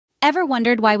Ever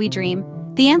wondered why we dream?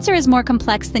 The answer is more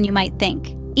complex than you might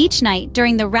think. Each night,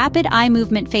 during the rapid eye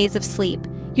movement phase of sleep,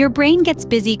 your brain gets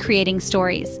busy creating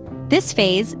stories. This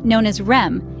phase, known as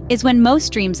REM, is when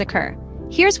most dreams occur.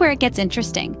 Here's where it gets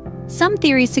interesting. Some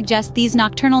theories suggest these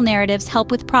nocturnal narratives help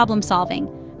with problem solving,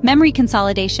 memory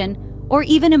consolidation, or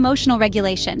even emotional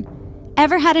regulation.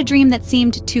 Ever had a dream that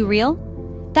seemed too real?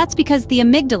 That's because the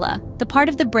amygdala, the part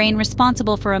of the brain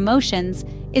responsible for emotions,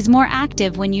 is more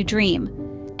active when you dream.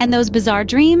 And those bizarre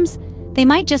dreams? They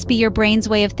might just be your brain's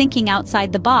way of thinking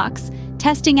outside the box,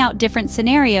 testing out different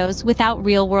scenarios without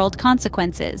real-world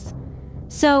consequences.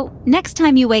 So, next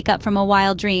time you wake up from a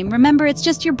wild dream, remember it's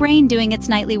just your brain doing its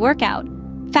nightly workout.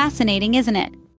 Fascinating, isn't it?